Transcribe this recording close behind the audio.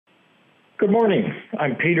Good morning.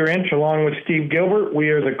 I'm Peter Inch along with Steve Gilbert. We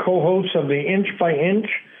are the co-hosts of the Inch by Inch,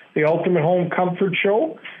 the Ultimate Home Comfort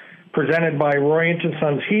Show, presented by Roy Inch &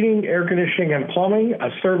 Sons Heating, Air Conditioning and Plumbing, a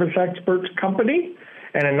service experts company,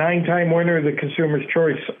 and a 9-time winner of the Consumer's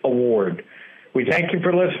Choice Award. We thank you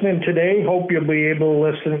for listening today. Hope you'll be able to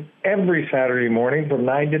listen every Saturday morning from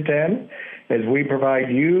 9 to 10 as we provide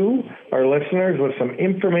you, our listeners, with some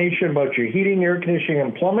information about your heating, air conditioning,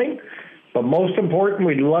 and plumbing. But most important,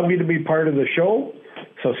 we'd love you to be part of the show.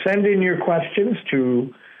 So send in your questions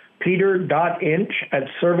to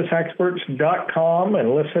peter.inch@serviceexperts.com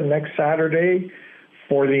and listen next Saturday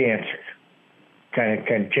for the answers. Kind of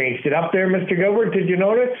changed it up there, Mr. Gilbert. Did you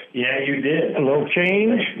notice? Yeah, you did. A little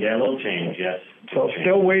change? Yeah, a little change, yes. So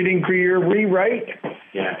still waiting for your rewrite?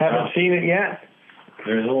 Yeah. Haven't seen it yet?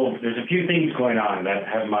 There's a few things going on that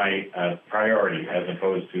have my priority as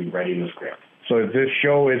opposed to writing the script. So this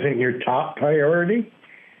show isn't your top priority?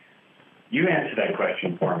 You answered that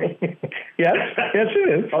question for me. Yes, it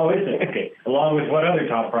is. Oh, is it? Okay. Along with what other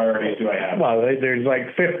top priorities do I have? Well, there's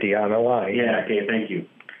like 50 on the line. Yeah, okay, thank you.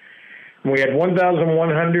 We had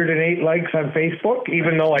 1,108 likes on Facebook,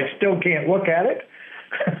 even though I still can't look at it.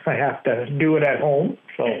 I have to do it at home.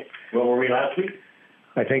 So Okay. What were we last week?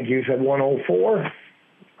 I think you said 104,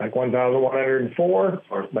 like 1,104.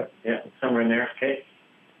 But yeah, somewhere in there. Okay.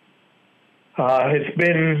 It's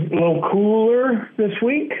been a little cooler this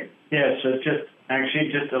week. Yeah, so it just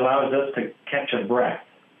allows us to catch a breath.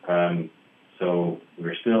 So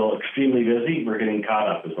we're still extremely busy. We're getting caught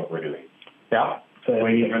up is what we're doing. Yeah.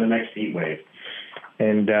 Waiting for the next heat wave.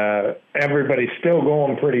 And everybody's still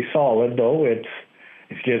going pretty solid, though. It's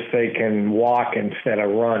just they can walk instead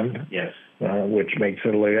of run. Yes. Which makes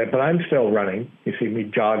it a little. But I'm still running. You see me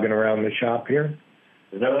jogging around the shop here.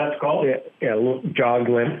 Is that what that's called? Yeah, jog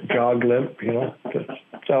limp. You know,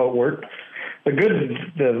 that's how it works.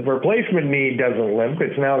 The replacement knee doesn't limp.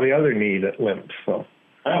 It's now the other knee that limps. So.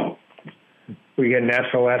 Oh. We getting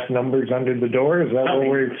SOS numbers under the door? Is that what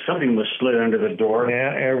we're... Something was slid under the door.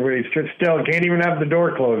 Yeah, everybody's still can't even have the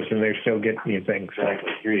door closed, and they're still getting you things.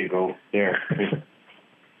 Exactly. Here you go. There.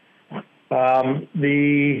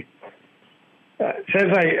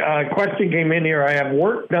 Says a question came in here. I have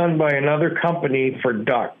work done by another company for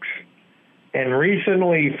ducts, and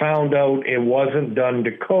recently found out it wasn't done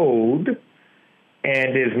to code,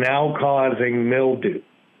 and is now causing mildew.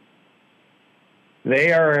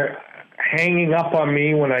 They are hanging up on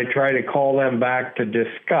me when I try to call them back to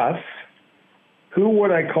discuss. Who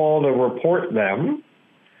would I call to report them?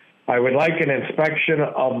 I would like an inspection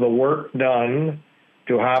of the work done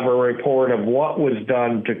to have a report of what was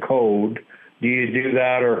done to code. Do you do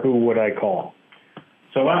that, or who would I call?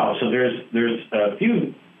 So there's a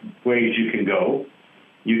few ways you can go.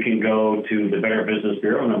 You can go to the Better Business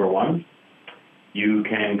Bureau, number one. You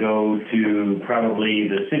can go to probably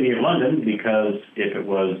the City of London, because if it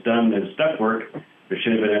was done as ductwork, there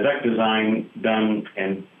should have been a duct design done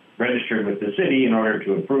and registered with the city in order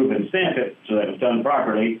to approve and stamp it so that it's done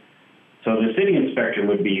properly. So the city inspector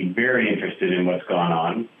would be very interested in what's gone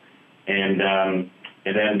on. And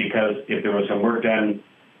then because if there was some work done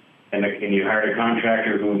and you hired a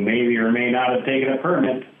contractor who may or may not have taken a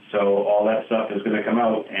permit, so all that stuff is going to come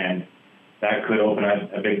out, and that could open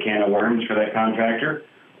up a big can of worms for that contractor.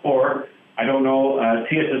 Or, I don't know,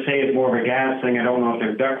 TSSA is more of a gas thing. I don't know if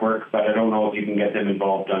they're ductwork, but I don't know if you can get them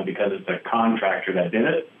involved because it's a contractor that did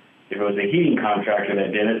it. If it was a heating contractor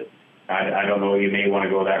that did it, I don't know, you may want to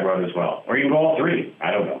go that route as well. Or you can go all three. I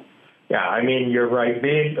don't know. Yeah, I mean, you're right.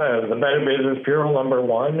 The Better Business Bureau, number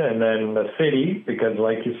one, and then the city, because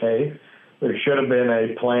like you say, there should have been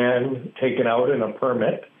a plan taken out and a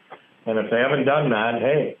permit. And if they haven't done that,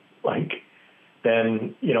 hey,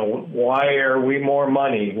 then, why are we more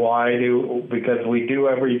money? Because we do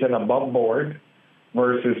everything above board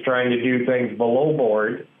versus trying to do things below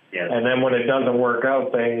board. Yes. And then when it doesn't work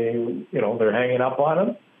out, they're hanging up on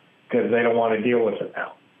them because they don't want to deal with it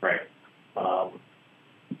now. Right.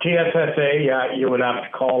 TSSA, yeah, you would have to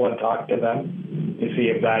call and talk to them to see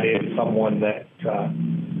if that is someone that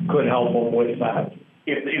could help them with that.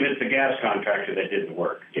 If it's the gas contractor that did the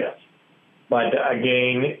work, yes. But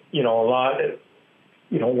again,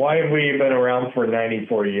 why have we been around for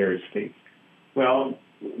 94 years, Steve? Well,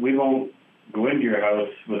 we won't go into your house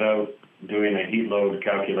without doing a heat load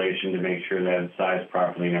calculation to make sure that it's sized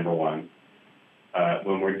properly, number one.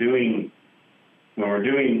 When we're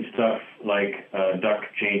doing stuff like duct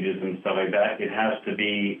changes and stuff like that, it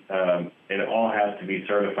all has to be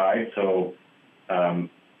certified. So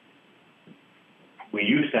we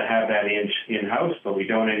used to have that in-house, but we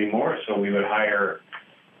don't anymore. So we would hire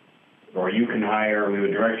or you can we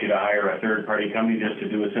would direct you to hire a third-party company just to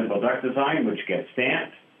do a simple duct design, which gets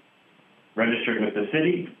stamped, registered with the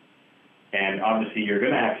city, and obviously you're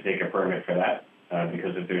going to have to take a permit for that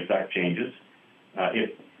because if there's duct changes.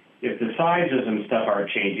 If the sizes and stuff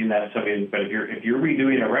aren't changing, that's something. But if you're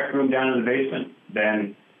redoing a rec room down in the basement,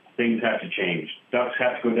 then things have to change. Ducts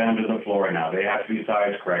have to go down to the floor now. They have to be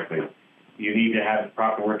sized correctly. You need to have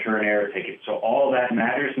proper return air ticket. So all that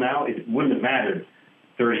matters now. It wouldn't have mattered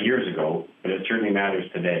 30 years ago, but it certainly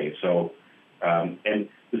matters today. So, and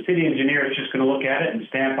the city engineer is just going to look at it and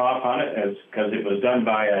stamp off on it because it was done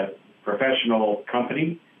by a professional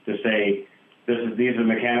company to say, these are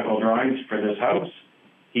mechanical drawings for this house.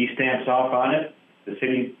 He stamps off on it. The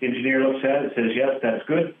city engineer looks at it, says, yes, that's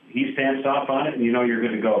good. He stamps off on it, and you know you're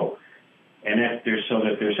good to go. And if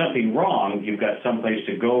there's something wrong, you've got someplace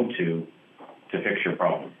to go to fix your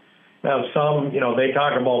problem. Now, they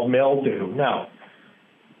talk about mildew. Now,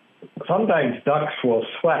 sometimes ducts will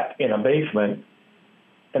sweat in a basement,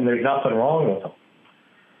 and there's nothing wrong with them.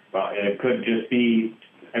 Well, it could just be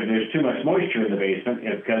if there's too much moisture in the basement,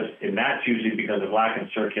 and that's usually because of lack of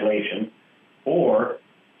circulation, or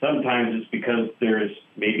sometimes it's because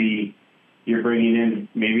maybe you've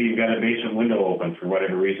got a basement window open for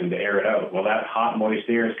whatever reason to air it out. Well, that hot, moist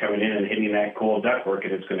air is coming in and hitting that cold ductwork,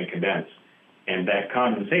 and it's going to condense. And that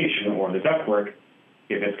condensation, or the ductwork,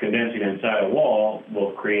 if it's condensing inside a wall,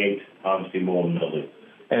 will create, obviously, mold and mildew.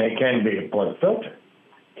 And it can be a plug filter.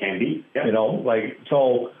 Can be, yeah.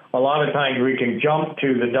 So a lot of times we can jump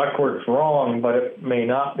to the ductwork's wrong, but it may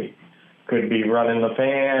not be. Could be running the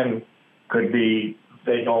fan, could be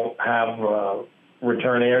they don't have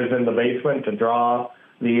return airs in the basement to draw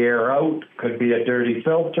the air out, could be a dirty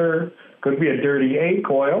filter, could be a dirty A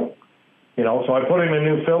coil. So I put in a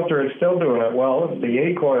new filter, it's still doing it well. If the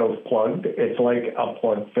A coil's plugged, it's like a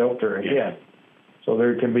plugged filter again. Yeah. So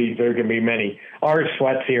there can be many. Ours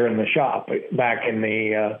sweats here in the shop, back in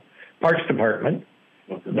the parts department.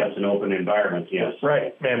 Well, that's an open environment, yes.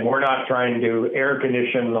 Right, and we're not trying to air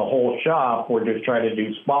condition the whole shop. We're just trying to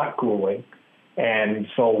do spot cooling. And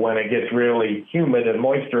so when it gets really humid and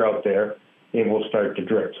moisture out there, it will start to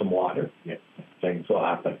drip some water. Yeah. Things will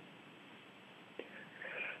happen.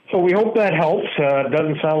 So we hope that helps. It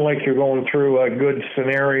doesn't sound like you're going through a good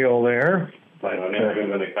scenario there. But never good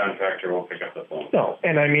when the contractor won't pick up the phone. No,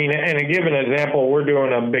 and I mean, and to give an example, we're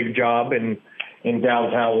doing a big job in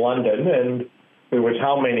downtown London, and there was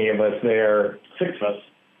how many of us there? 6 of us.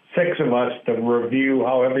 6 of us to review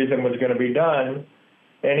how everything was going to be done.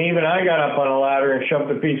 And even I got up on a ladder and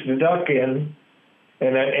shoved a piece of duct in,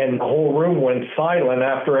 and the whole room went silent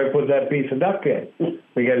after I put that piece of duct in,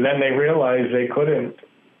 because then they realized they couldn't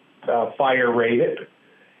fire rate it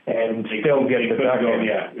and still get the duct in.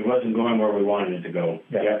 Yeah, it wasn't going where we wanted it to go.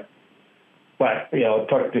 Yeah. But, it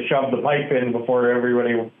took to shove the pipe in before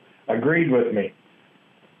everybody agreed with me.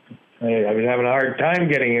 I was having a hard time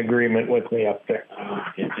getting agreement with me up there.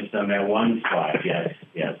 It's just on that one spot, yes.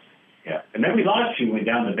 Yeah. And then we lost you went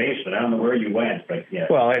down the basement. I don't know where you went, but yeah.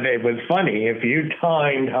 Well, it was funny. If you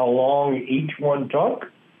timed how long each one took,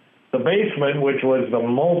 the basement, which was the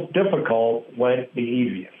most difficult, went the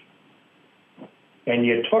easiest. And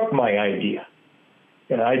you took my idea.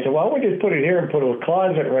 And I said, well, we just put it here and put a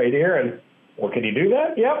closet right here. And, well, can you do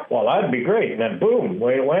that? Yep. Well, that'd be great. And then, boom,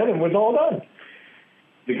 away it went, and it was all done.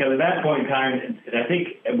 Because at that point in time, I think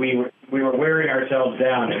we were wearing ourselves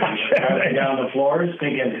down. And we were driving down the floors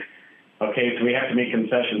thinking, okay, so we have to make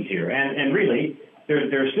concessions here. And really,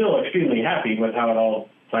 they're still extremely happy with how it all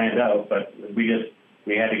planned out, but we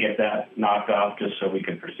had to get that knocked off just so we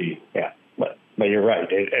could proceed. Yeah, but you're right.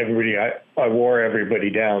 I wore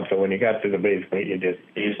everybody down, so when you got to the basement, you just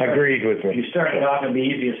agreed with me. You started off on the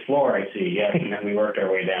easiest floor, I see, yes, and then we worked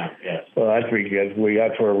our way down, yes. Well, that's because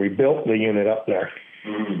that's where we built the unit up there.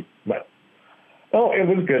 Mm-hmm. But, it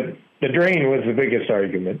was good. The drain was the biggest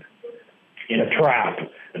argument. The trap.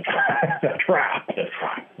 The trap.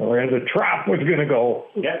 Where the trap was going to go.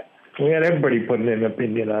 Yep. We had everybody putting an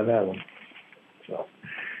opinion on that one. So,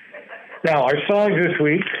 now, our songs this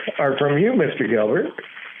week are from you, Mr. Gilbert.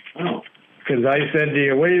 Oh. Because I said to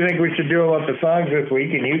you, what do you think we should do about the songs this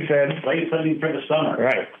week? And you said... Play something for the summer.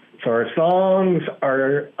 Right. So our songs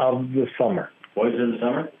are of the summer. Boys in the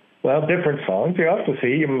summer? Well, different songs. You have to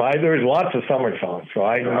see. There's lots of summer songs, so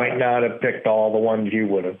I might not have picked all the ones you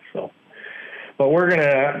would have. So, but we're going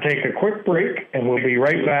to take a quick break, and we'll be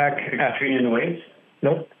right back. Katrina and the Waves?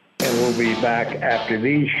 Nope. And we'll be back after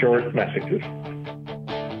these short messages.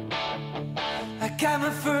 I got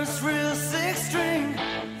my first real 6-string,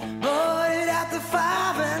 bought it at the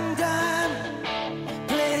 5 and dime,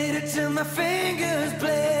 played it till my fingers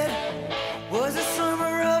bled. Was the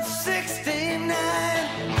summer of '69.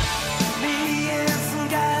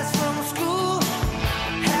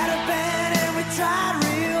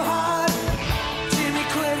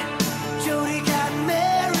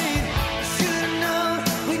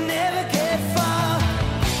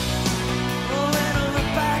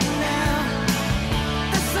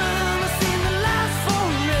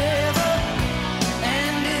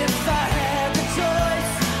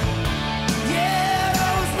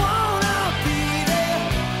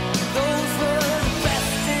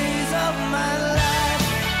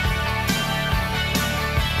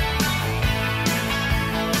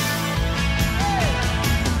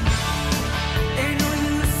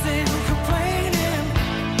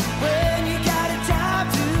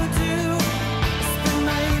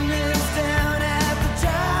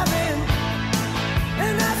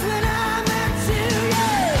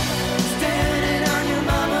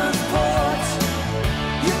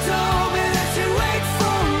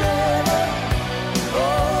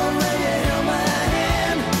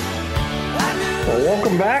 Well,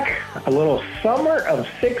 welcome back. A little Summer of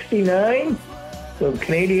 69 with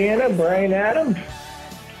Canadiana, Bryan Adams.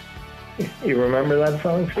 You remember that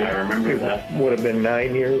song, Steve? I remember that. Would have been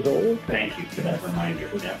 9 years old. Thank you for that reminder.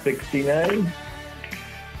 Yeah. 69.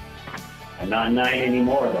 I'm not 9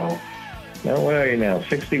 anymore, though. Now, what are you now,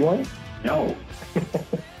 61? No.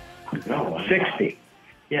 No. I'm 60. not.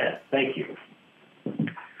 Yeah, thank you.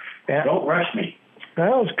 Yeah. Don't rush me.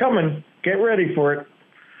 Well, it's coming. Get ready for it.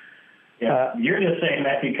 Yeah, you're just saying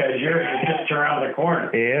that because you're just around the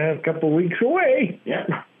corner. Yeah, a couple of weeks away. Yep.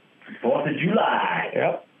 4th of July.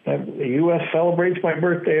 Yep. The U.S. celebrates my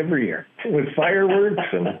birthday every year with fireworks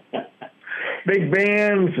and big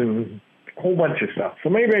bands and a whole bunch of stuff. So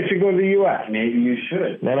maybe I should go to the U.S. Maybe you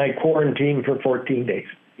should. Then I quarantine for 14 days.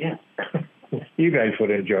 Yeah. You guys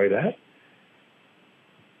would enjoy that.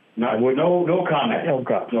 No comment. No comment. No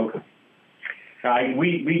comment.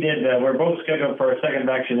 We did. We're both scheduled for a second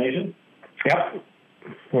vaccination. Yep.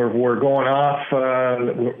 We're going off.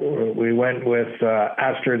 We went with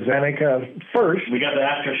AstraZeneca first. We got the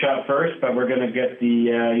Astra shot first, but we're going to get the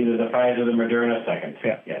either the Pfizer or the Moderna second.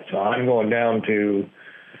 Yeah. So I'm going down to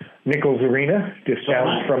Nichols Arena, just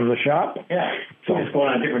down from the shop. Yeah. So just going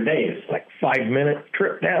on different days. Like 5-minute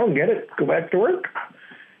trip down, get it, go back to work.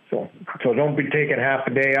 So don't be taking half a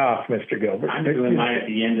day off, Mr. Gilbert. I'm doing mine at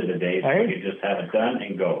the end of the day, so Right? I can just have it done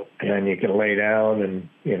and go. And then you can lay down and,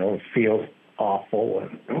 feel awful.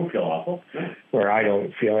 And Don't feel awful. No. where I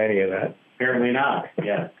don't feel any of that. Apparently not.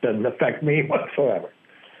 Yeah. Doesn't affect me whatsoever.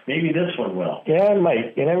 Maybe this one will. Yeah, it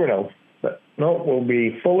might. You never know. But no, we'll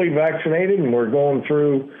be fully vaccinated, and we're going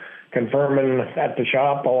through confirming at the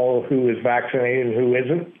shop all who is vaccinated and who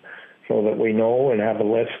isn't, so that we know and have a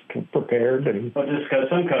list prepared. And But just because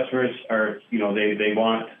some customers are, they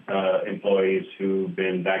want employees who've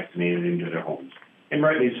been vaccinated into their homes, and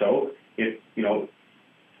rightly so.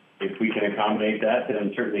 If we can accommodate that,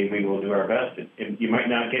 then certainly we will do our best. You might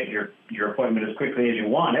not get your appointment as quickly as you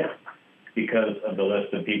want it because of the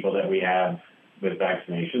list of people that we have with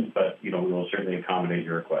vaccinations, but we will certainly accommodate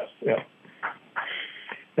your request. yeah.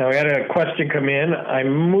 Now, we had a question come in. I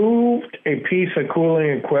moved a piece of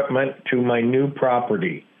cooling equipment to my new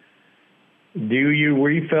property. Do you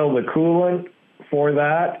refill the coolant for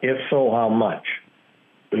that? If so, how much?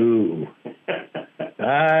 Ooh,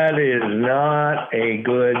 that is not a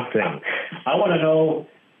good thing. I want to know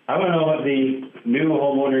what the new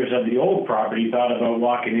homeowners of the old property thought about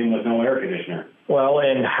walking in with no air conditioner. Well,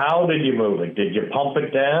 and how did you move it? Did you pump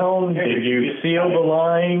it down? Yeah, Did you seal the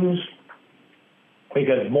lines?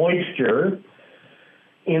 Because moisture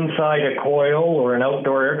inside a coil or an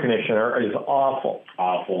outdoor air conditioner is awful.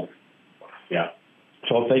 Awful. Yeah.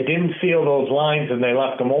 So if they didn't seal those lines and they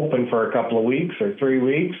left them open for a couple of weeks or 3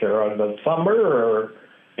 weeks or on the summer or...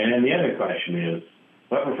 And then the other question is,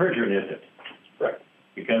 what refrigerant is it? Right.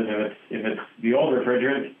 Because if it's the old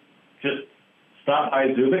refrigerant, just stop by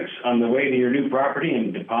Zubik's on the way to your new property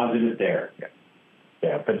and deposit it there.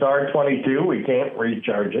 Yeah, if it's R22, we can't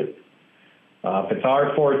recharge it. If it's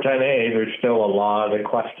R410A, there's still a lot of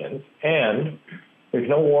questions. And there's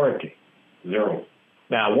no warranty. Zero.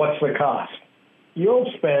 Now, what's the cost? You'll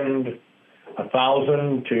spend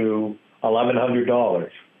 $1,000 to $1,100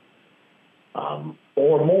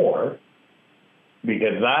 or more,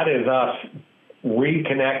 because that is us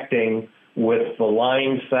reconnecting with the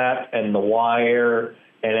line set and the wire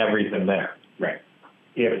and everything there. Right.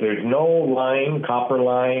 If there's no line, copper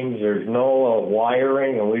lines, there's no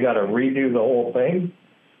wiring, and we got to redo the whole thing,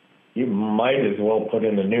 you might as well put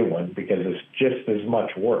in a new one because it's just as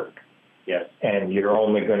much work. Yes. And you're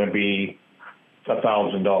only going to be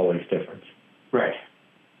 $1,000 difference. Right.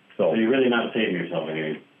 So So you're really not saving yourself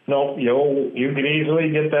anything. no, you could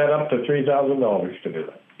easily get that up to $3,000 to do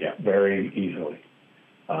that. Yeah. Very easily,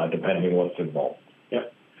 depending what's involved.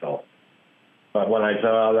 Yep. So, but when I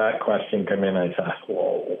saw that question come in, I thought,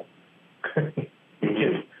 whoa.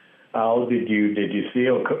 How did you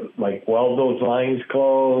seal, like, weld those lines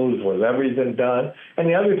closed? Was everything done? And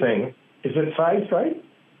the other thing, is it sized right?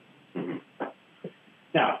 Mm-hmm.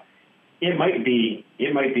 Now, it might be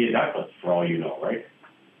a ductless for all you know, right?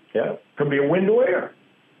 Yeah. Could be a window air.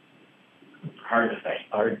 Hard to say.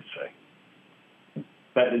 Hard to say.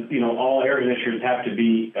 But all air conditioners have to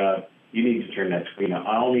be. You need to turn that screen on.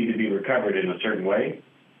 All need to be recovered in a certain way.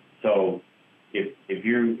 So, if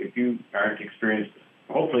you aren't experienced,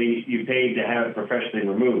 hopefully you paid to have it professionally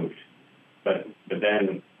removed. But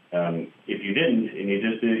then if you didn't and you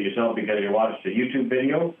just did it yourself because you watched a YouTube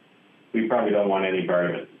video, we probably don't want any part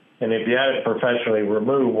of it. And if you had it professionally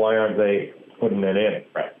removed, why aren't they putting it in?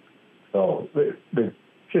 Right. So it's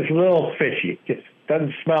just a little fishy. Just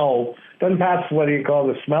doesn't pass what do you call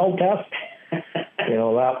the smell test.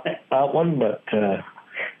 that one, but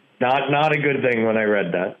not a good thing when I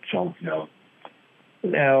read that. So No.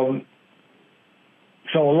 now,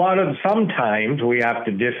 sometimes we have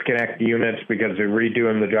to disconnect units because they're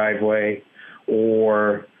redoing the driveway,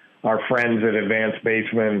 or our friends at Advanced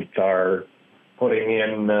Basement are putting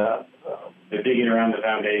in. They're digging around the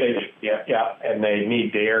foundation. Yeah, and they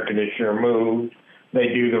need the air conditioner moved. They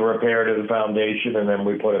do the repair to the foundation, and then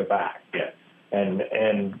we put it back. Yeah.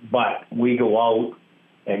 But we go out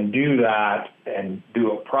and do that and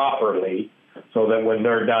do it properly, so that when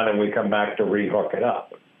they're done and we come back to rehook it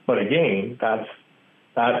up. But again, that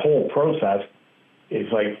whole process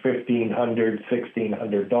is like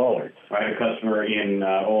 $1,500–$1,600. I had a customer in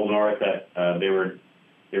Old North that they were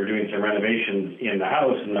doing some renovations in the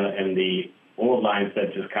house, and the old line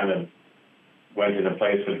set just kind of went into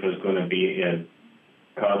place, which was going to be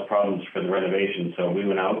cause problems for the renovation. So we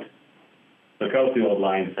went out, took out the old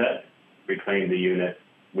line set, reclaimed the unit,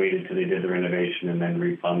 waited till they did the renovation, and then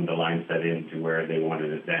replumbed the line set into where they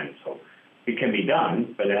wanted it then. So it can be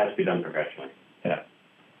done, but it has to be done professionally. Yeah.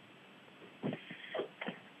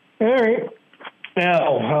 All right.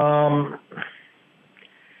 Now,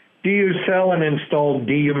 do you sell and install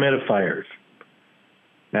dehumidifiers?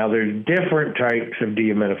 Now, there's different types of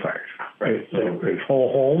dehumidifiers. Right. There's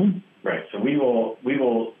whole home. Right. So we will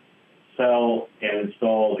sell and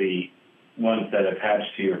install the ones that attach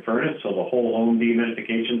to your furnace, so the whole home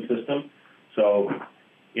dehumidification system. So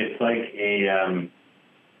it's like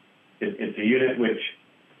it's a unit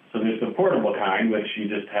so there's the portable kind, which you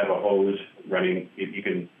just have a hose running. You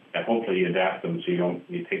can hopefully adapt them so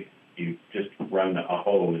you just run a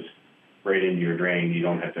hose right into your drain. You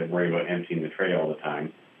don't have to worry about emptying the tray all the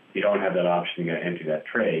time. You don't have that option. You got to empty that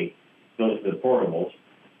tray. Those are the portables.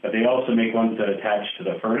 But they also make ones that attach to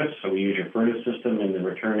the furnace. So we use your furnace system and the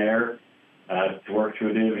return air to work through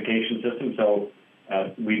a dehumidification system. So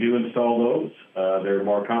we do install those. They're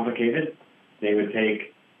more complicated. They would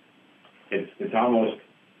take, it's almost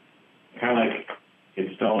kind of like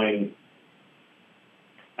installing,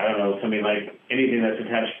 I don't know, something like anything that's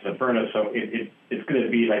attached to the furnace. So it's going to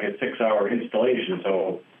be like a 6-hour installation.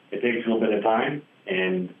 So it takes a little bit of time,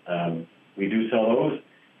 and we do sell those.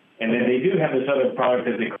 And then they do have this other product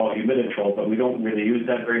that they call Humiditrol, but we don't really use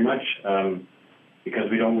that very much because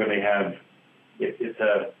we don't really have,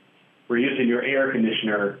 we're using your air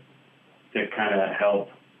conditioner to kind of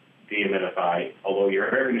help dehumidify, although your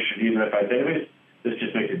air conditioner dehumidifies anyways, this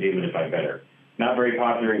just makes it dehumidify better. Not very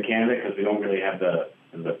popular in Canada because we don't really have the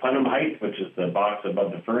plenum height, which is the box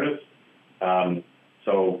above the furnace.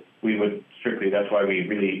 So we would that's why we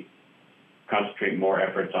really concentrate more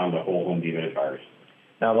efforts on the whole home dehumidifiers.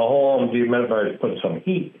 Now, the whole home dehumidifiers put some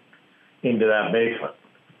heat into that basement.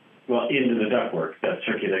 Well, into the ductwork that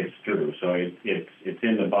circulates through. So it's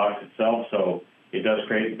in the box itself, so it does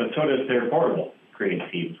create, but so does their portable, creates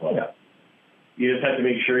heat as well. Yeah. You just have to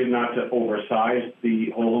make sure not to oversize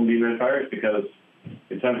the whole home dehumidifiers because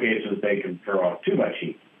in some cases they can throw off too much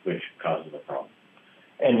heat, which causes a problem.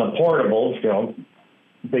 And the portables,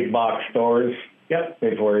 big box stores, Yep.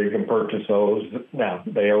 is where you can purchase those. Now,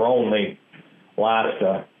 they are only last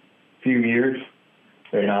a few years.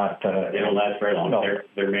 They're not. They don't last very long. No.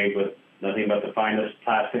 They're made with nothing but the finest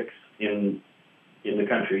plastics in the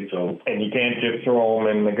country. So and you can't just throw them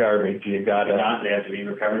in the garbage. You got to. They have to be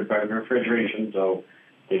recovered by refrigeration. So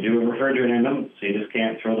they do a refrigerant in them. So you just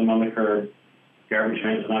can't throw them on the curb. Garbage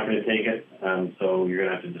man's not going to take it. So you're going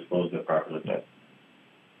to have to dispose of it properly.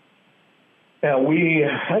 Now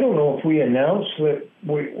I don't know if we announced that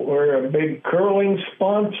we're a big curling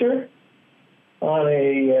sponsor on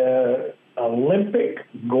a Olympic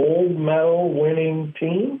gold medal winning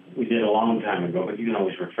team. We did a long time ago, but you can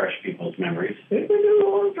always refresh people's memories. Did we do it a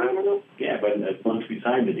long time ago? Yeah, but once we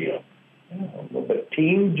signed the deal. Yeah, but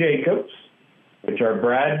Team Jacobs, which are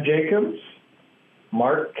Brad Jacobs,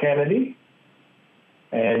 Mark Kennedy,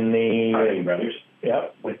 and the Harding Brothers. Yeah,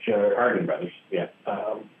 which are Harding Brothers. Yeah.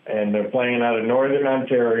 And they're playing out of Northern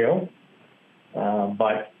Ontario.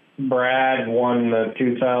 But Brad won the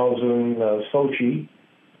 2000 Sochi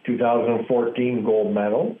 2014 gold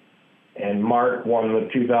medal, and Mark won the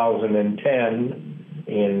 2010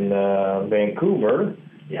 in Vancouver,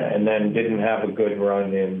 and then didn't have a good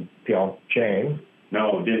run in Pyeongchang.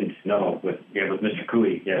 No, didn't. No, with Mr.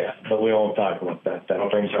 Cooey, yes. Yeah, but we won't talk about that. That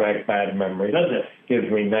brings back bad memories. Does it?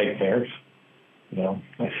 Gives me nightmares.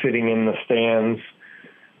 Sitting in the stands,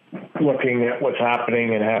 looking at what's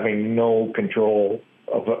happening and having no control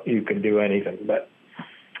of what you can do anything. But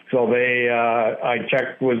so I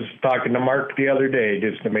was talking to Mark the other day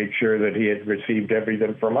just to make sure that he had received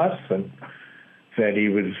everything from us, and said he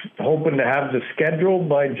was hoping to have the schedule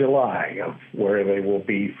by July of where they will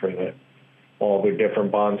be for all the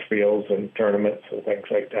different bonspiels and tournaments and things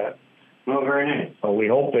like that. Well, very nice. So we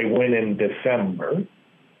hope they win in December,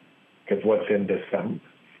 because what's in December?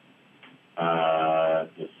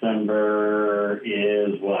 December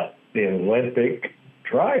is what? The Olympic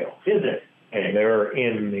trials. Is it? And they're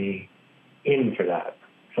in for that.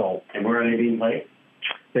 So. And where are they being played?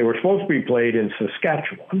 They were supposed to be played in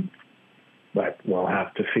Saskatchewan, but we'll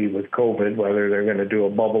have to see with COVID whether they're going to do a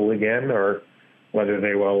bubble again or whether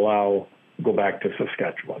they will go back to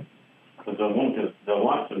Saskatchewan. Because they'll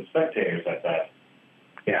want some spectators at that.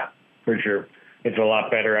 Yeah, for sure. It's a lot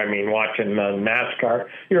better. I mean, watching NASCAR.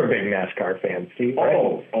 You're a big NASCAR fan, Steve, right?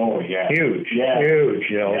 Oh, yeah. Huge. Yeah. Huge.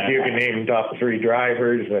 You know, yeah. You can name top 3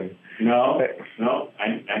 drivers and. No.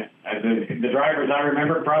 The drivers I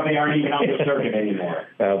remember probably aren't even on the circuit anymore.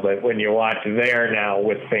 But when you watch there now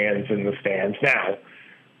with fans in the stands, now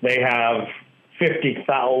they have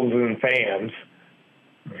 50,000 fans,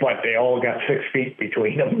 but they all got 6 feet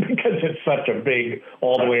between them because it's such a big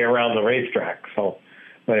all the way around the racetrack. So,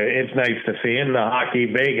 but it's nice to see. In the Hockey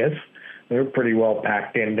Vegas, they're pretty well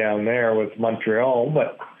packed in down there with Montreal,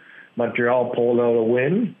 but Montreal pulled out a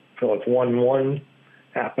win, so it's 1-1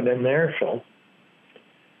 happening there. So,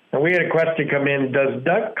 and we had a question come in: does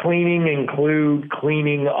duct cleaning include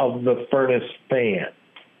cleaning of the furnace fan?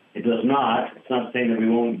 It does not. It's not saying that we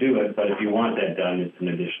won't do it, but if you want that done, it's an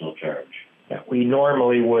additional charge. Yeah, we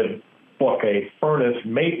normally would book a furnace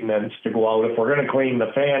maintenance to go out. If we're going to clean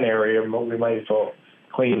the fan area, we might as well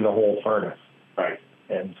clean the whole furnace. Right.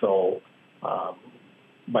 And so,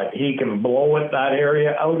 but he can blow that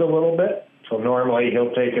area out a little bit. So normally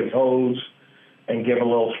he'll take his hose and give a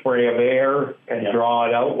little spray of air and draw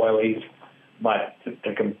it out while he's, but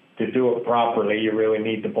to do it properly, you really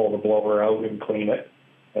need to pull the blower out and clean it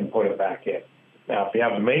and put it back in. Now, if you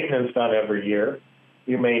have maintenance done every year,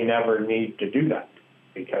 you may never need to do that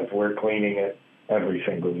because we're cleaning it every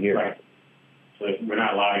single year. Right. So we're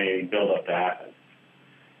not allowing any buildup to happen.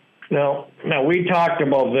 Now we talked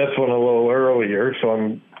about this one a little earlier,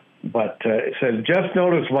 but it says, just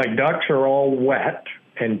noticed my ducts are all wet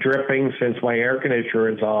and dripping since my air conditioner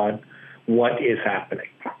is on. What is happening?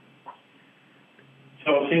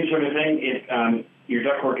 So same sort of thing. Your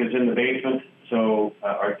ductwork is in the basement, so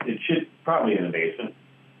or it should probably in the basement.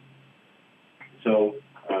 So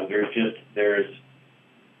there's just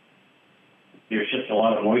a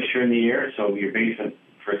lot of moisture in the air. So your basement,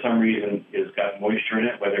 for some reason, has got moisture in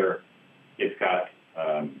it. Whether it's got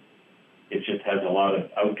it just has a lot of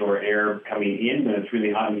outdoor air coming in when it's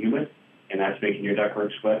really hot and humid, and that's making your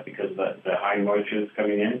ductwork sweat because the high moisture is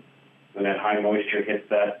coming in. When that high moisture hits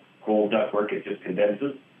that cold ductwork, it just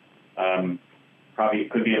condenses. Probably it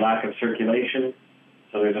could be a lack of circulation.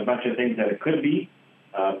 So there's a bunch of things that it could be,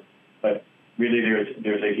 but really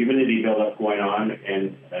there's a humidity buildup going on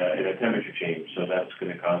and a temperature change. So that's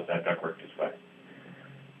going to cause that ductwork to sweat.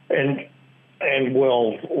 And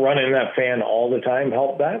will running that fan all the time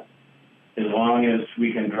help that? As long as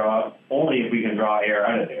we can only if we can draw air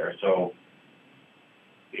out of there. So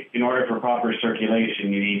in order for proper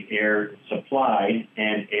circulation, you need air supplied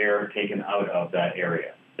and air taken out of that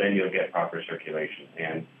area. Then you'll get proper circulation.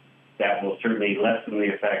 And that will certainly lessen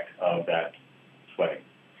the effect of that sweating.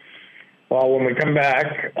 Well, when we come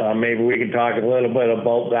back, maybe we can talk a little bit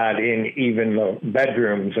about that in even the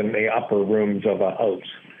bedrooms and the upper rooms of a house.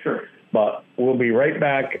 Sure. But we'll be right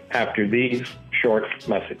back after these short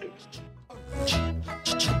messages.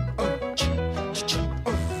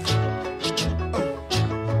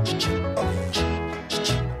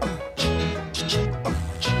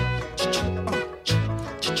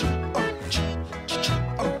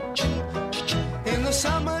 In the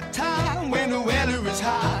summertime, when the weather is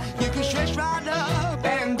high, you can stretch right up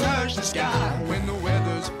and touch the sky. When the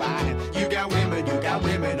weather's fine, you got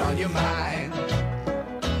women on your mind.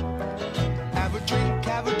 Have a drink,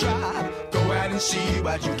 have a drive, go out and see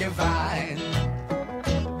what you can find.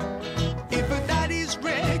 If a daddy's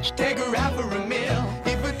rich, take her out for a meal.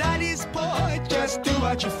 If a daddy's poor, just do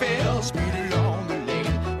what you feel. Speed along the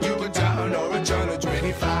lane, you can turn or a turn of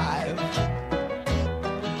 25.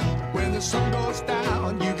 When the sun goes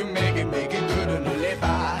down, you can make it good and live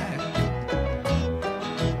by.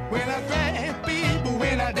 We're not great people,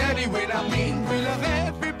 we're not dirty, we're not mean. We love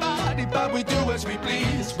everybody, but we do as we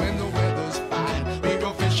please. When the weather's fine, we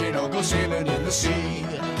go fishing or go sailing in the sea.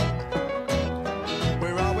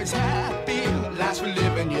 We're always happy, lives we're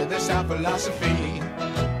living, yeah, that's our philosophy.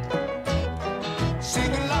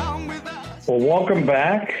 Sing along with us. Well, welcome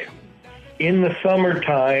back. In the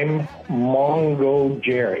summertime, Mongo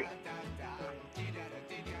Jerry.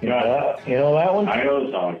 You know that one? I know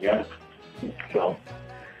the song, yeah. So,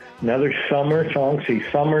 another summer song. See,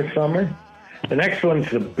 Summer. The next one's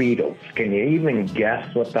the Beatles. Can you even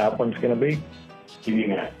guess what that one's going to be? Give me a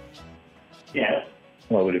minute. Yes.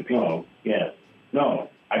 What would it be? No. Yes. No.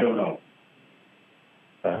 I don't know.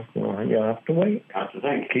 Well, you'll have to wait. Have to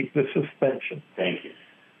think. Keep the suspension. Thank you.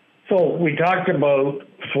 So we talked about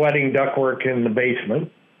sweating ductwork in the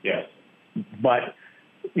basement, Yes. but,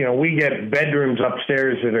 you know, we get bedrooms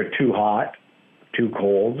upstairs that are too hot, too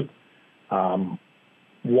cold.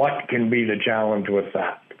 What can be the challenge with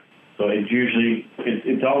that? So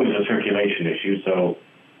it's always a circulation issue. So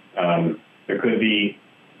there could be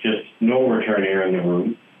just no return air in the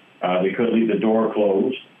room. They could leave the door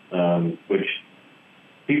closed, which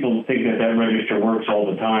people think that register works all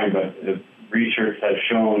the time, but research has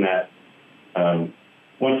shown that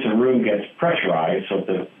once a room gets pressurized, so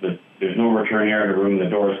there's no return air in the room, the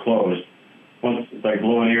door is closed. Once it's like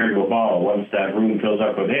blowing air into a bottle, once that room fills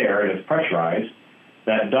up with air and it's pressurized,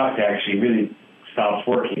 that duct actually really stops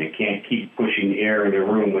working. It can't keep pushing air in the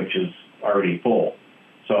room, which is already full.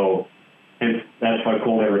 So, and that's why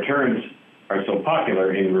cold air returns are so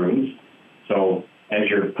popular in rooms. So as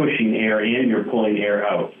you're pushing air in, you're pulling air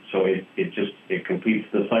out. So it completes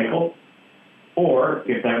the cycle. Or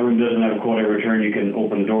if that room doesn't have a cold air return, you can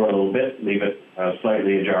open the door a little bit, leave it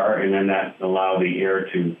slightly ajar, and then that allow the air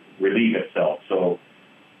to relieve itself. So,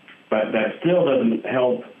 but that still doesn't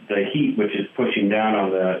help the heat, which is pushing down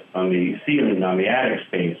on the ceiling, on the attic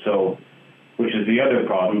space. So, which is the other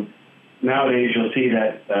problem. Nowadays, you'll see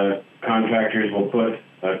that contractors will put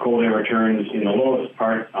cold air returns in the lowest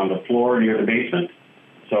part on the floor near the basement.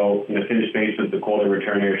 So in the finished basement, the cold air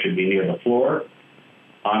return air should be near the floor.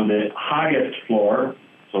 On the highest floor,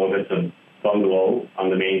 so if it's a bungalow on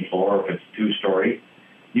the main floor, or if it's two-story,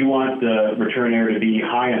 you want the return air to be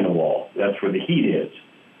high on the wall. That's where the heat is.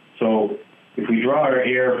 So if we draw our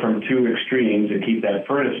air from two extremes and keep that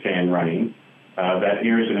furnace fan running, that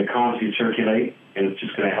air is going to constantly circulate, and it's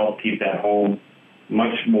just going to help keep that home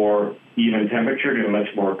much more even temperatured and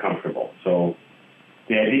much more comfortable. So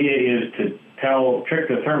the idea is to trick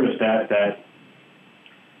the thermostat that,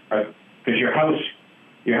 because your house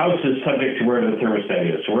is subject to wherever the thermostat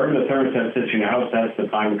is. So wherever the thermostat sits in your house, that's the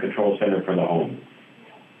climate control center for the home.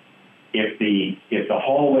 If the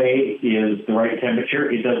hallway is the right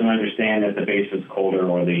temperature, it doesn't understand that the basement's colder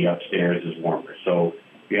or the upstairs is warmer. So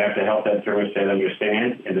you have to help that thermostat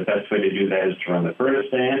understand, and the best way to do that is to run the furnace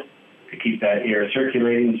fan to keep that air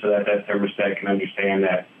circulating so that thermostat can understand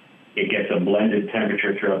that it gets a blended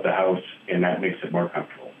temperature throughout the house, and that makes it more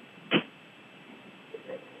comfortable.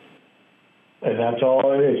 And that's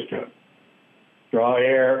all it is to it. Draw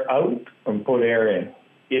air out and put air in.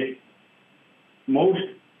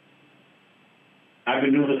 I've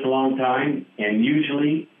been doing this a long time, and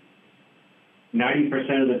usually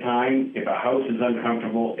 90% of the time, if a house is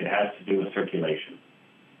uncomfortable, it has to do with circulation.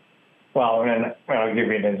 Well, and I'll give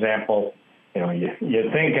you an example. You know, you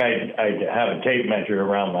think I'd have a tape measure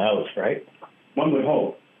around the house, right? One would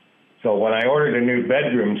hope. So when I ordered a new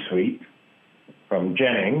bedroom suite from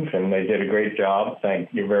Jennings, and they did a great job,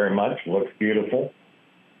 thank you very much, looks beautiful.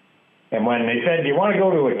 And when they said, do you want to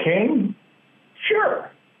go to a king?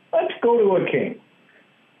 Sure, let's go to a king.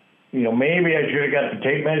 You know, maybe I should have got the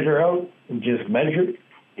tape measure out and just measured.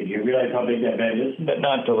 Did you realize how big that bed is? But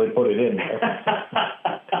not until they put it in there.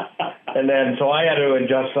 And then, so I had to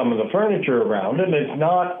adjust some of the furniture around, and it's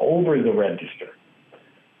not over the register.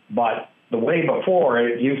 But the way before,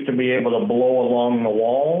 it used to be able to blow along the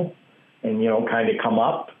wall and, you know, kind of come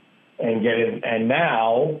up and get it. And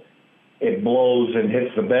now it blows and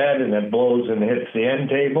hits the bed, and it blows and hits the end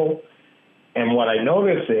table. And what I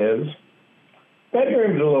notice is,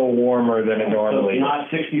 bedroom's a little warmer than it normally is. So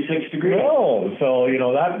it's not 66 degrees? No, so, you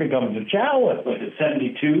know, that becomes a challenge. Was it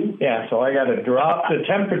 72? Yeah, so I got to drop the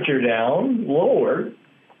temperature down lower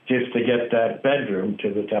just to get that bedroom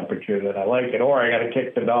to the temperature that I like it, or I got to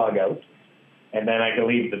kick the dog out, and then I can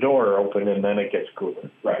leave the door open, and then it gets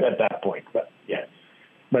cooler at that point. But yes.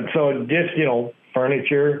 But so just, you know,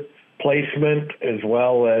 furniture placement as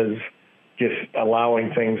well as just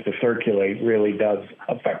allowing things to circulate really does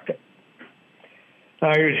affect it. Now,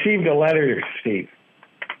 I received a letter, Steve,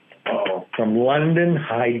 from London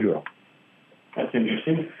Hydro. That's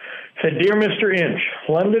interesting. Said, Dear Mr. Inch,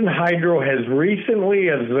 London Hydro has recently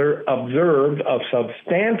observed a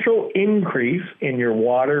substantial increase in your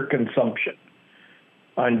water consumption.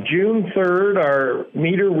 On June 3rd, our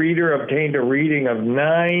meter reader obtained a reading of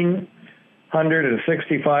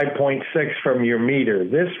 965.6 from your meter.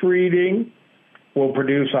 This reading will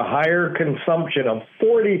produce a higher consumption of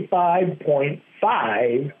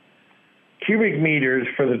 45.5 cubic meters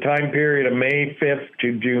for the time period of May 5th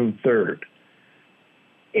to June 3rd.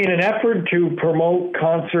 In an effort to promote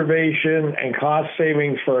conservation and cost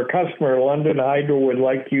savings for a customer, London Hydro would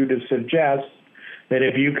like you to suggest that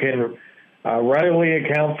if you can readily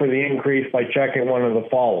account for the increase by checking one of the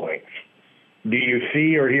following. Do you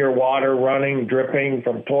see or hear water running, dripping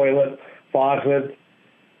from toilet, faucet?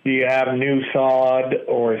 Do you have new sod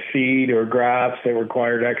or seed or grass that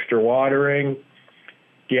required extra watering?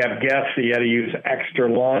 Do you have guests that you had to use extra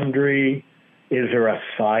laundry? Is there a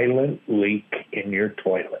silent leak in your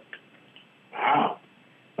toilet? Wow.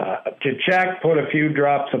 To check, put a few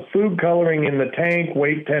drops of food coloring in the tank,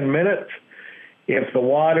 wait 10 minutes. If the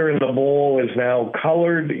water in the bowl is now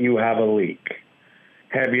colored, you have a leak.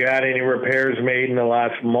 Have you had any repairs made in the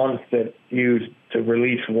last month that used to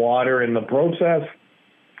release water in the process?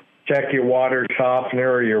 Check your water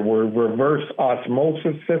softener or your reverse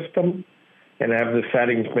osmosis system, and have the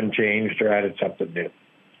settings been changed or added something new.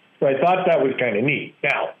 So I thought that was kind of neat.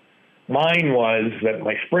 Now, mine was that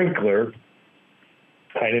my sprinkler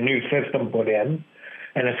had a new system put in,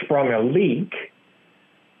 and it sprung a leak,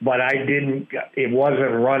 but it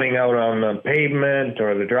wasn't running out on the pavement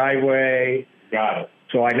or the driveway. Got it.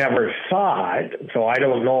 So I never saw it, so I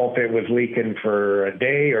don't know if it was leaking for a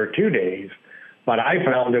day or 2 days, but I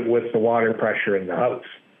found it with the water pressure in the house.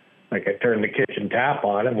 Like I turned the kitchen tap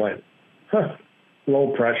on and went,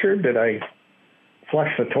 low pressure, did I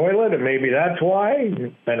flush the toilet? And maybe that's why.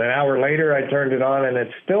 And an hour later I turned it on and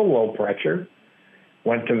it's still low pressure.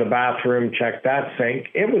 Went to the bathroom, checked that sink,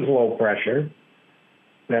 it was low pressure.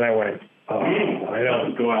 Then I went,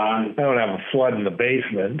 I don't have a flood in the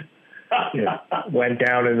basement. Went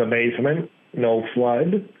down in the basement, no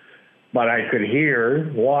flood, but I could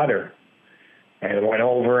hear water. And went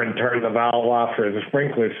over and turned the valve off for the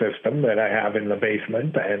sprinkler system that I have in the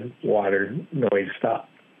basement, and water noise stopped.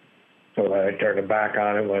 So then I turned it back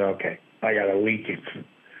on and went, okay, I got a leak.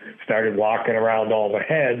 Started walking around all the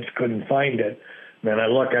heads, couldn't find it. Then I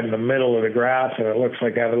look in the middle of the grass, and it looks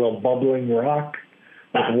like I have a little bubbling rock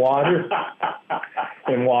with water.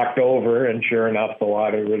 And walked over, and sure enough, the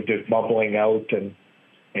water was just bubbling out, and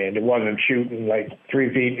it wasn't shooting like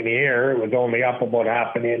 3 feet in the air. It was only up about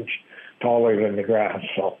half an inch taller than the grass.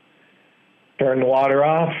 So turned the water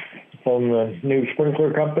off, phoned the new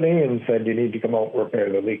sprinkler company, and said, you need to come out and repair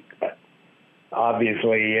the leak. But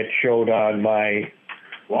obviously, it showed on my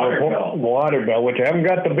water bill, which I haven't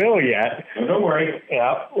got the bill yet. No, don't worry.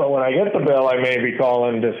 Yeah, well, when I get the bill, I may be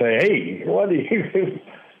calling to say, hey, what do you...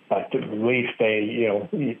 But at least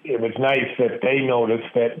it was nice that they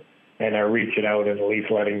noticed it and are reaching out and at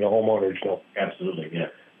least letting the homeowners know. Absolutely, yeah.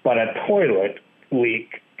 But a toilet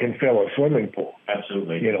leak can fill a swimming pool.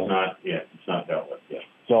 Absolutely. It's not dealt with, yeah.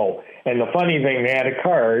 So, and the funny thing, they had a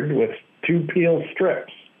card with 2 peel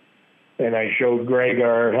strips. And I showed Greg,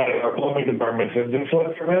 our head of our plumbing department, said, does this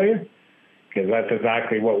look familiar? Because that's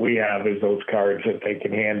exactly what we have, is those cards that they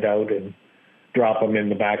can hand out and drop them in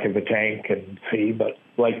the back of the tank and see. But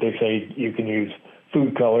like they say, you can use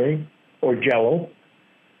food coloring or Jell-O.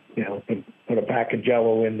 Put a pack of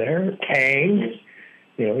Jell-O in there. Tang.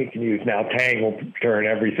 You can use now. Tang will turn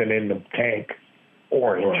everything in the tank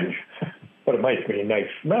orange. But it might be a nice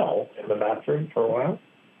smell in the bathroom for a while.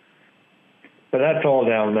 But that's all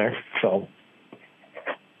down there. So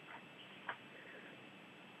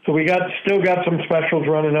we still got some specials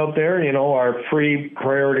running out there. Our free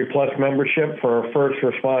Priority Plus membership for our first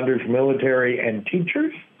responders, military, and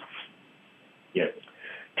teachers. Yes.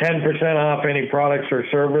 10% off any products or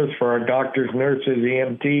service for our doctors, nurses,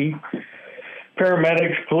 EMT,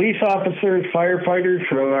 paramedics, police officers, firefighters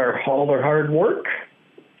for all their hard work.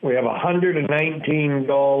 We have a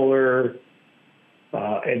 $119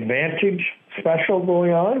 Advantage special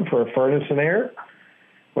going on for a furnace and air.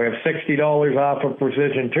 We have $60 off of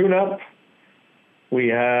Precision Tune-Up. We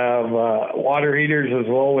have water heaters as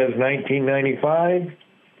low as $19.95,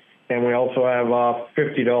 and we also have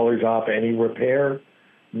 $50 off any repair.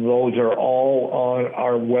 Those are all on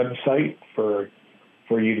our website for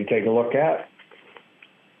you to take a look at.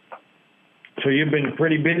 So you've been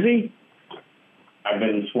pretty busy? I've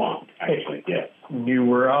been swamped, actually, yes. You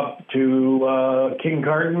were up to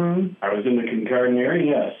Kincardine? I was in the Kincardine area,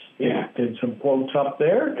 yes. Yeah. Did some quotes up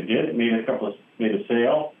there? I did. Made a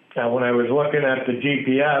sale. Now, when I was looking at the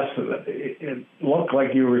GPS, it looked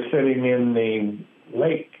like you were sitting in the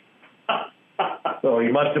lake. So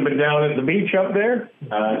you must have been down at the beach up there?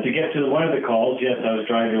 To get to one of the calls, yes, I was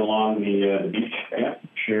driving along the beach. Yeah.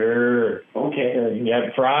 Sure. Okay. You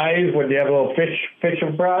had fries? Would you have a little fish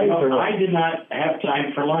and fries? I did not have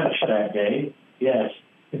time for lunch that day. Yes.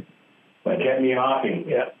 But kept me hopping.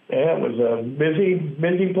 Yeah, it was a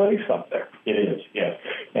busy place up there. It is, yes.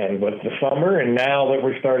 And with the summer, and now that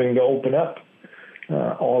we're starting to open up,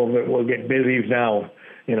 all of it will get busy now.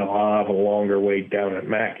 I'll have a longer wait down at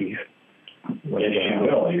Mackey's. Yes, you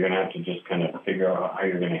will. You're going to have to just kind of figure out how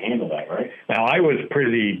you're going to handle that, right? Now, I was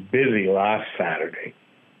pretty busy last Saturday.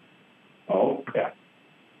 Oh? Yeah.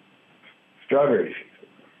 Strawberries.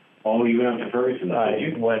 Oh, you went up to Ferguson, I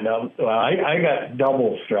did you? went up. Well, I got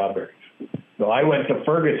double strawberries. So I went to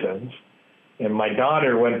Ferguson's, and my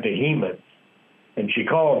daughter went to Heman's. And she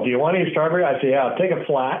called, "Do you want any strawberry?" I said, "Yeah, I'll take a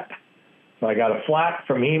flat." So I got a flat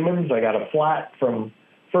from Heman's. I got a flat from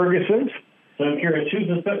Ferguson's. So I'm curious,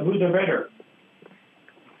 who's the redder?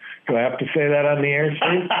 Do I have to say that on the air,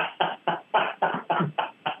 Steve?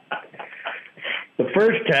 The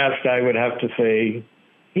first test, I would have to say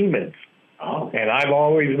Heman's. Oh. And I've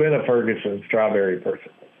always been a Ferguson strawberry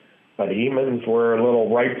person. But Heman's were a little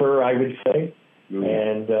riper, I would say,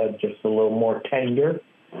 and just a little more tender.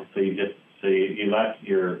 So you left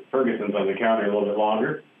your Ferguson's on the counter a little bit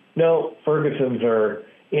longer? No, Ferguson's are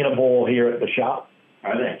in a bowl here at the shop.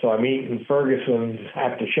 Are they? So I'm eating Ferguson's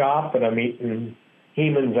at the shop, and I'm eating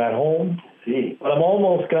Heman's at home. See. But I'm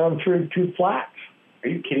almost gone through 2 flats. Are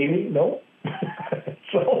you kidding me? No.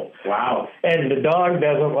 So. Wow. And the dog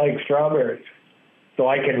doesn't like strawberries. So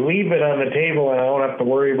I can leave it on the table, and I don't have to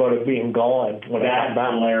worry about it being gone when That's it's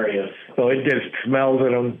back. hilarious. So it just smells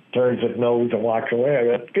at him, turns its nose, and walks away. I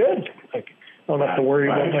go, good. I don't have to worry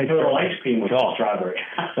about my little ice cream with strawberry.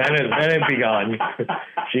 Then it'd be gone.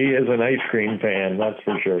 She is an ice cream fan, that's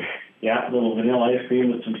for sure. Yeah, a little vanilla ice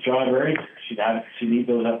cream with some strawberries. She'd eat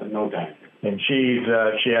those up in no time. And she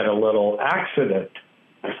had a little accident.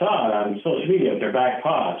 I saw it on social media with their back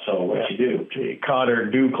paw. So what'd she do? She caught her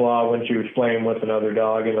dew claw when she was playing with another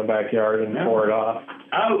dog in the backyard and tore it off.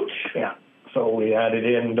 Ouch! Yeah. So we had it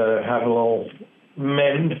in to have a little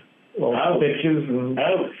mend, little stitches, and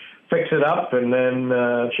fix it up. And then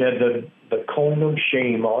she had the cone of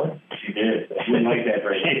shame on. She did. She didn't like that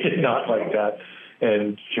very much. She did not like that.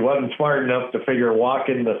 And she wasn't smart enough to figure walk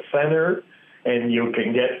in the center and you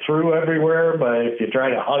can get through everywhere, but if you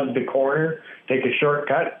try to hug the corner, take a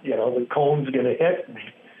shortcut, the cone's going to hit.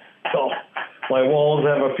 So my walls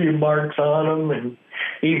have a few marks on them, and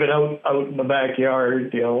even out in the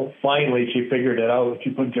backyard, finally she figured it out.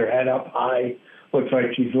 She puts her head up high, looks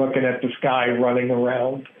like she's looking at the sky running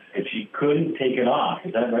around. And she couldn't take it off,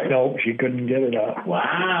 is that right? No, she couldn't get it off.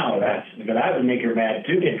 Wow, that would make her mad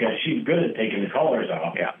too, because she's good at taking the colors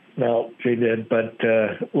off. Yeah, no, she did. But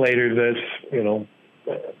later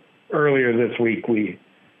earlier this week, we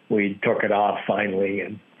took it off finally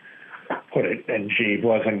and put it, and she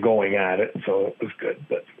wasn't going at it, so it was good.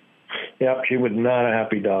 But yep, she was not a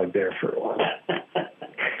happy dog there for a while.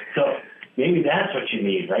 So maybe that's what you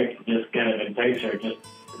need, right? Just kind of entice her, just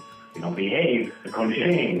behave, the cone of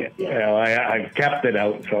shame. Yeah. I've kept it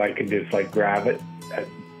out so I can just grab it. And,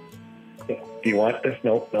 do you want this?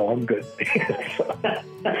 No, I'm good.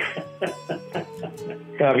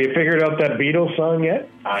 Have you figured out that Beatles song yet?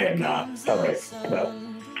 I am not. All right.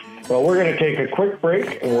 Well, we're going to take a quick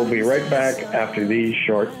break, and we'll be right back after these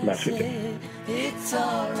short messages. It's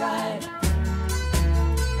all right.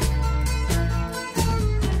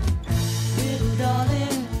 Little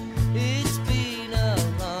darling, it's been a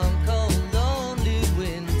long, cold, lonely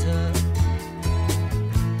winter.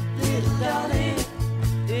 Little darling,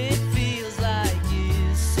 it feels like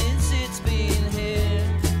years since it's been here.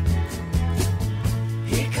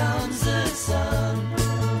 Here comes the sun.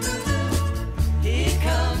 Here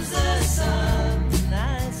comes the sun. And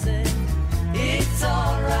I say, it's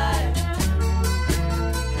all right.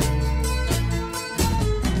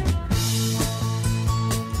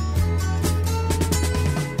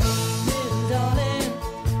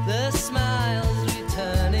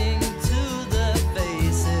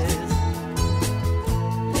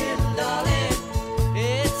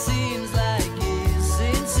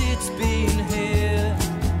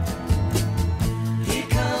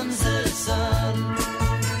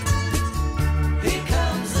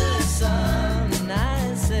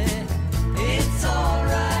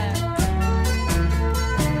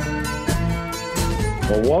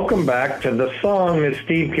 Well, welcome back to the song that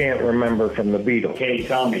Steve can't remember from the Beatles. Okay,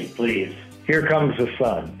 tell me, please. Here Comes the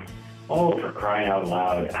Sun. Oh, for crying out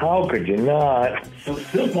loud. How could you not? So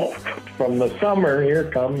simple. From the summer,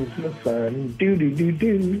 here comes the sun.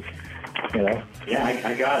 Do-do-do-do. Yeah,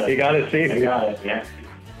 I got it. You got it, Steve? I got it, yeah.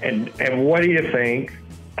 And what do you think?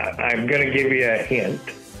 I'm going to give you a hint.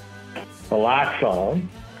 The last song.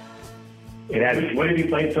 What have you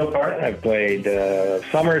played so far? I've played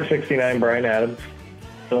Summer of '69, Bryan Adams.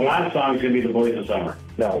 So the last song is going to be The Boys of Summer.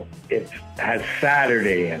 No, it has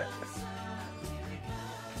Saturday in it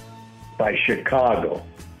by Chicago.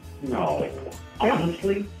 No.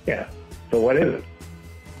 Honestly? Yeah. So what is it?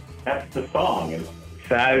 That's the song.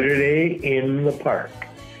 Saturday in the Park.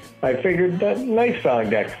 I figured that nice song,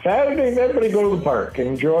 Dex. Saturday, everybody go to the park.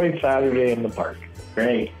 Enjoy Saturday in the Park.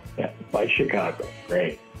 Great. Yeah, by Chicago.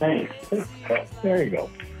 Great. Thanks. Yeah, there you go.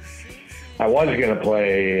 I was going to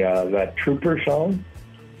play that Trooper song.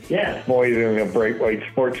 Yeah. Boys in a bright white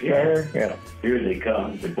sports car. Yeah. Here they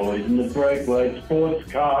come, the boys in the bright white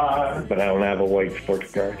sports car. But I don't have a white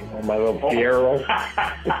sports car anymore. My little Fiero.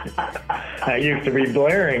 I used to be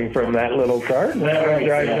blaring from that little car. Right, Driving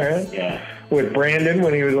yeah, around. yeah. With Brandon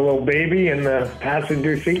when he was a little baby in the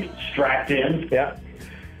passenger seat. Strapped in. Yeah.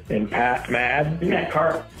 And Pat Mad. Didn't that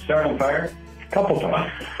car start on fire? Couple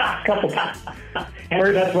times.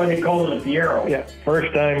 And that's why they call it a Fiero. Yeah.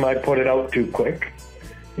 First time I put it out too quick.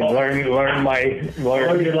 Learn Learn your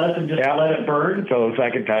lesson, just Yeah. let it burn. So the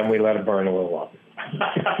second time we let it burn a little while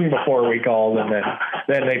before we called, and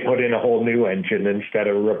then they put in a whole new engine instead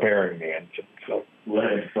of repairing the engine. So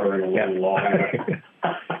Let it burn a little longer.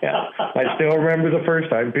 yeah, I still remember the first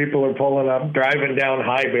time people are pulling up, driving down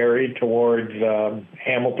Highbury towards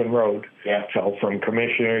Hamilton Road. Yeah. So from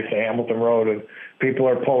Commissioner to Hamilton Road, and people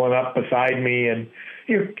are pulling up beside me, and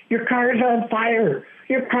your car's on fire.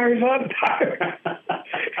 Your car's on fire.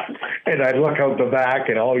 And I look out the back,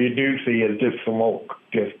 and all you do see is just smoke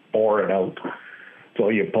just pouring out. So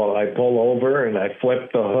I pull over, and I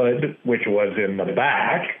flip the hood, which was in the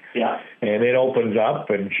back. Yeah. And it opens up,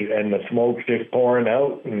 and the smoke's just pouring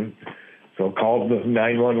out. And so called the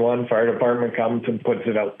 911, fire department comes and puts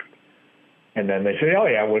it out. And then they say, oh,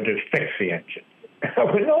 yeah, we'll just fix the engine. I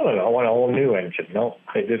went, no, I want a whole new engine. No,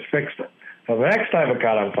 they just fixed it. So the next time it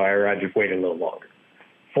caught on fire, I just waited a little longer.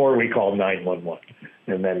 Before we called 911,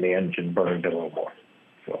 and then the engine burned a little more.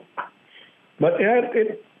 So, but yeah,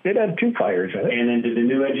 it had two fires in it. And then did the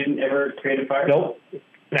new engine ever create a fire? Nope.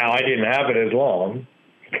 Now, I didn't have it as long.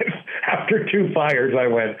 After two fires, I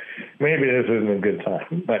went, maybe this isn't a good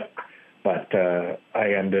time. But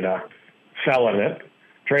I ended up selling it,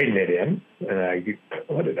 trading it in, and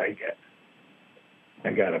what did I get?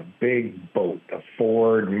 I got a big boat, a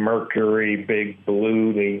Ford Mercury, big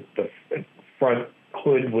blue. The front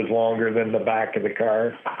hood was longer than the back of the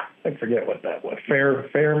car. I forget what that was.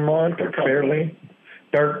 Fairmont or Fairlane?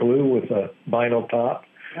 Dark blue with a vinyl top,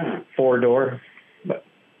 4-door. But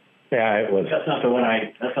yeah, it was. That's not the one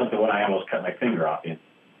I almost cut my finger off in.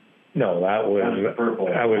 No, that was purple.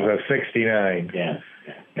 That was a '69. Yeah.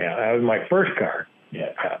 Yeah, that was my first car.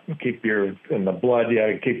 Yeah. Keep in the blood. You got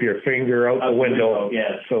to keep your finger out the window,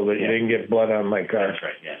 yes. so that you didn't get blood on my car. That's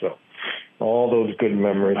right. Yeah. So all those good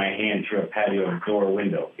memories. My hand through a patio door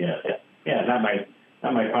window. Yeah. Yeah. Not my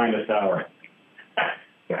finest hour.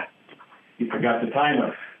 Yeah. You forgot the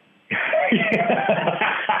timer.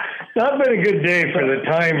 Not been a good day for the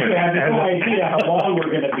timer. You have no idea how long we're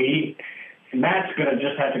going to be. Matt's going to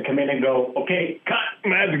just have to come in and go, okay, cut.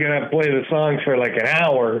 Matt's going to have to play the songs for like an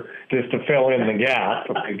hour just to fill in the gap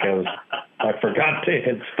because I forgot to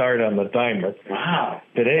hit start on the timer. Wow.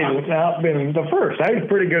 Today's not been the first. I was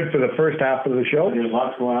pretty good for the first half of the show. There's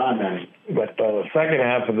lots going on, man. But the second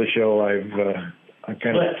half of the show, I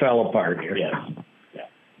kind of fell apart here. Yes.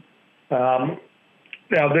 Yeah.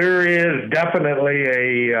 Now, there is definitely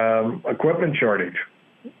a equipment shortage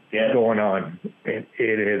going on. It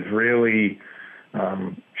is really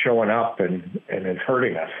showing up and it's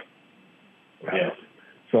hurting us. Yes.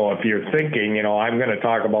 So if you're thinking, I'm going to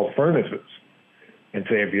talk about furnaces and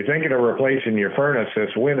say if you're thinking of replacing your furnace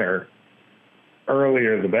this winter,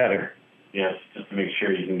 earlier the better. Yes, just to make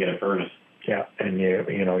sure you can get a furnace. Yeah, and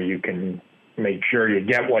you can make sure you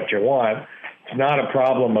get what you want. It's not a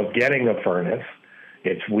problem of getting a furnace.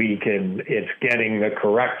 It's getting the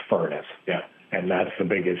correct furnace. Yeah. And that's the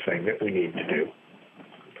biggest thing that we need to do.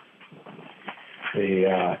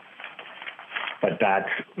 But that's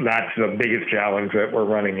the biggest challenge that we're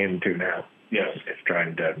running into now. Yes. It's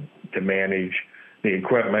trying to manage the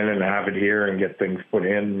equipment and have it here and get things put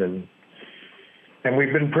in and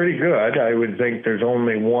we've been pretty good. I would think there's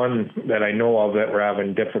only one that I know of that we're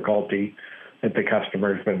having difficulty that the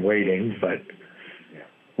customer's been waiting, but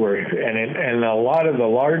and a lot of the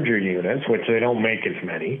larger units, which they don't make as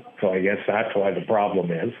many, so I guess that's why the problem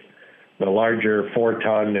is. The larger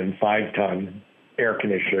 4-ton and 5-ton air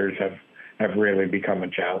conditioners have really become a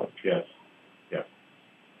challenge. Yes. Yeah.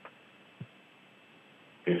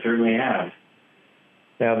 They certainly have.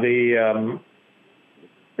 Now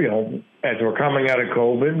as we're coming out of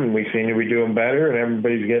COVID and we seem to be doing better and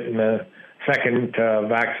everybody's getting a second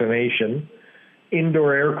vaccination,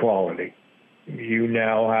 indoor air quality. You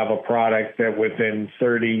now have a product that within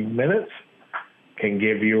 30 minutes can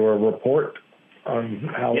give you a report on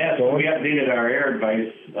how Yeah, it's so going. we updated our air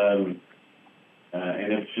device,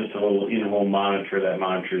 and it's just a little in-home monitor that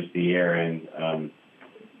monitors the air, and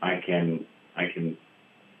I can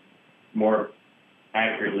more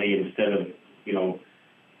accurately, instead of,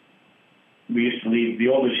 we used to leave the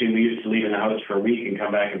old machine. We used to leave in the house for a week and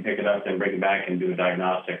come back and pick it up, then bring it back and do a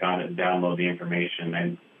diagnostic on it and download the information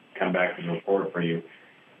and come back with a report for you.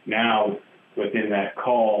 Now, within that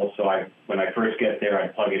call, so when I first get there, I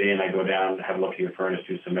plug it in, I go down, have a look at your furnace,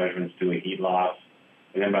 do some measurements, do a heat loss,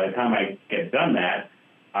 and then by the time I get done that,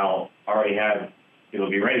 I'll already it'll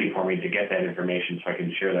be ready for me to get that information, so I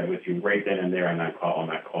can share that with you right then and there on that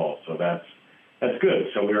call. So that's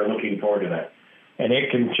good. So we are looking forward to that. And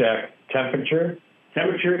it can check temperature.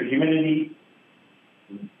 Temperature, humidity,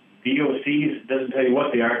 VOCs, doesn't tell you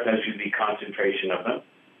what they are, it tells you the concentration of them.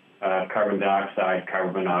 Carbon dioxide,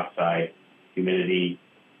 carbon monoxide, humidity,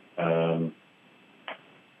 and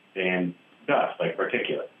dust, like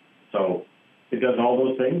particulate. So it does all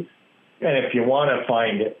those things. And if you want to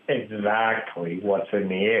find exactly what's in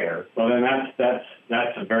the air, well, then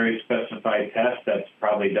that's a very specified test that's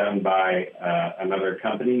probably done by another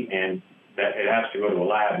company, and that it has to go to a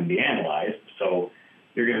lab and be analyzed. So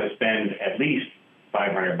you're going to spend at least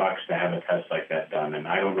 $500 to have a test like that done. And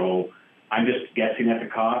I don't know, I'm just guessing at the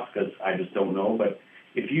cost because I just don't know. But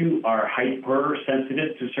if you are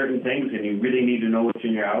hypersensitive to certain things and you really need to know what's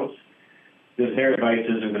in your house, this air device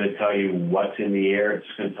isn't going to tell you what's in the air. It's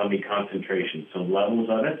going to tell me concentration, so levels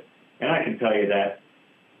of it. And I can tell you that,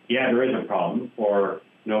 yeah, there is a problem, or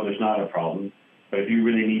no, there's not a problem. But if you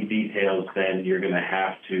really need details, then you're going to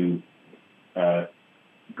have to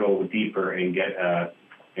go deeper and get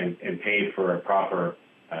and pay for a proper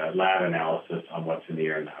lab analysis on what's in the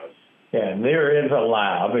air in the house. Yeah, and there is a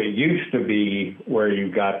lab. It used to be where you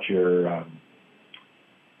got your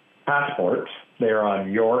passports. They're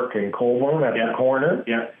on York and Colborne at the corner.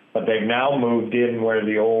 Yeah. But they've now moved in where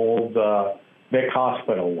the old Vic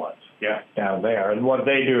Hospital was. Yeah. Down there. And what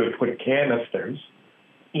they do is put canisters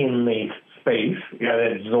in the space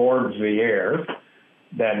that absorbs the air.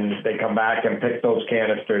 Then they come back and pick those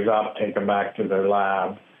canisters up, take them back to their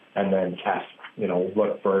lab, and then test,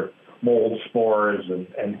 look for mold spores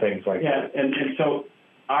and things like that. Yeah, and so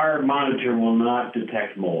our monitor will not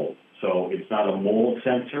detect mold. So it's not a mold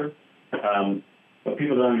sensor. What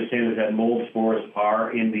people don't understand is that mold spores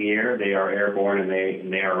are in the air. They are airborne, and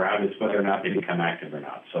they are around. It's whether or not they become active or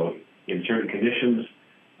not. So in certain conditions,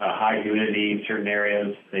 high humidity in certain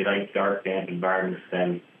areas, they like dark, damp environments,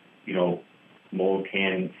 then, mold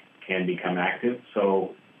can become active.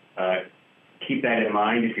 So keep that in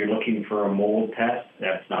mind. If you're looking for a mold test,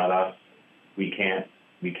 that's not us. We can't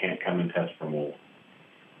come and test for mold.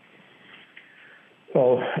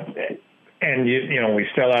 Well, and we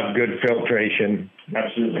still have good filtration.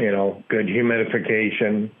 Absolutely. Good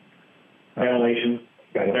humidification. Ventilation.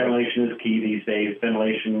 Ventilation is key these days.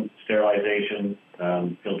 Ventilation, sterilization,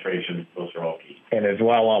 filtration, those are all key. And as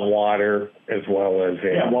well on water as well as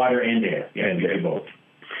air. Yeah, water and air. Yeah, and we do both.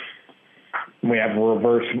 We have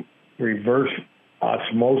reverse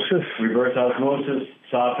osmosis. Reverse osmosis,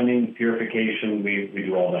 softening, purification, we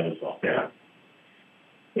do all that as well. Yeah.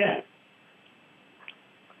 Yeah.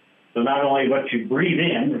 So not only what you breathe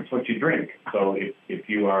in, it's what you drink. So if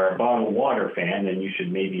you are a bottled water fan, then you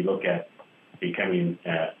should maybe look at becoming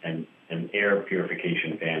an air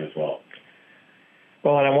purification fan as well.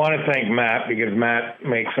 Well, and I want to thank Matt, because Matt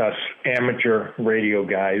makes us amateur radio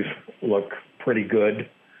guys look pretty good,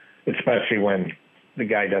 especially when the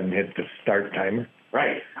guy doesn't hit the start timer.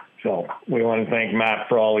 Right. So we want to thank Matt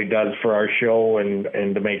for all he does for our show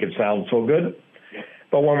and to make it sound so good. Yeah.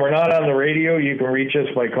 But when we're not on the radio, you can reach us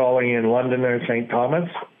by calling in London or St. Thomas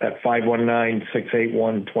at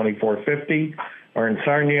 519-681-2450, or in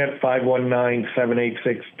Sarnia at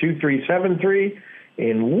 519-786-2373,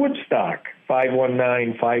 in Woodstock,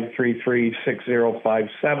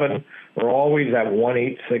 519-533-6057. We're always at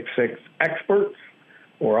 1-866-EXPERTS,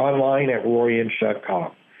 or online at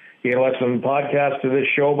royinch.com. You can listen to the podcast of this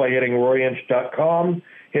show by hitting royinch.com,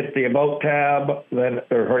 hit the About tab, then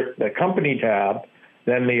or the Company tab,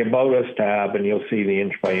 then the About Us tab, and you'll see the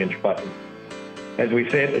Inch by Inch button. As we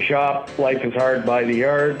say at the shop, life is hard by the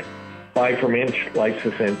yard. Buy from Inch, life's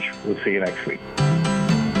a cinch. We'll see you next week.